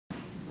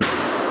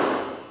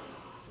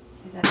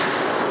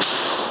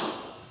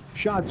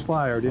Shots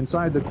fired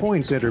inside the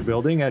Coin Center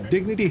building at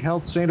Dignity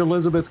Health St.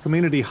 Elizabeth's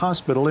Community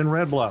Hospital in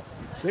Red Bluff.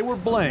 They were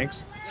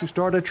blanks to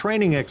start a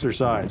training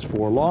exercise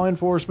for law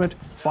enforcement,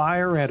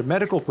 fire, and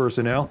medical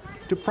personnel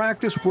to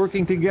practice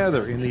working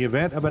together in the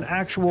event of an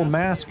actual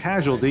mass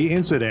casualty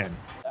incident.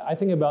 I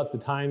think about the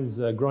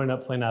times growing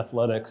up playing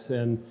athletics,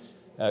 and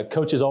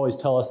coaches always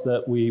tell us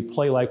that we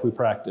play like we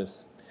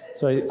practice.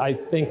 So I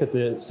think that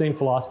the same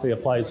philosophy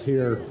applies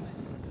here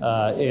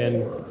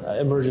in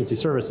emergency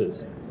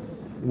services.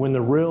 When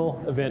the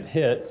real event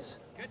hits,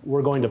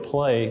 we're going to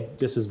play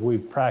just as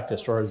we've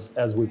practiced or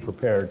as we've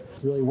prepared.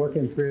 Really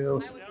working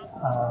through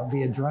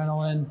the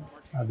adrenaline,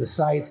 the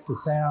sights, the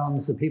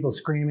sounds, the people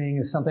screaming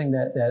is something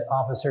that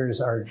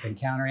officers are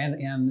encounter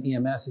and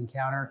EMS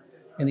encounter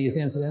in these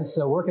incidents.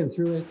 So working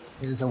through it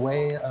is a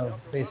way of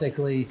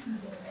basically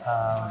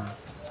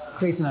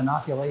creates an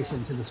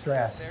inoculation to the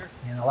stress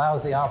and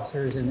allows the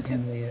officers and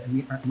the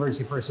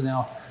emergency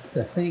personnel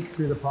to think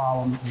through the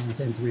problem and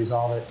to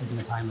resolve it in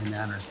a timely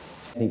manner.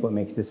 I think what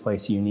makes this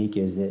place unique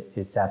is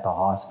it's at the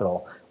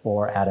hospital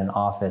or at an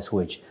office,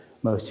 which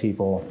most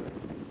people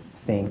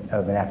think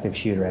of an active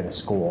shooter at a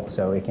school.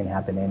 So it can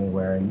happen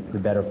anywhere, and the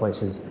better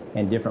places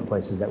and different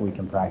places that we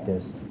can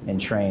practice and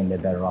train, the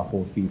better off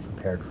we'll be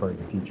prepared for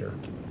the future.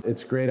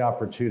 It's a great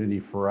opportunity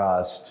for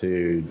us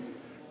to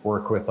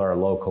work with our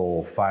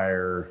local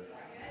fire,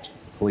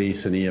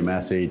 police, and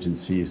EMS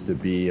agencies to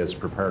be as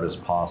prepared as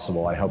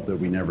possible. I hope that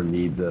we never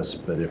need this,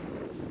 but if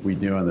we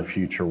do in the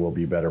future, we'll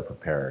be better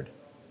prepared.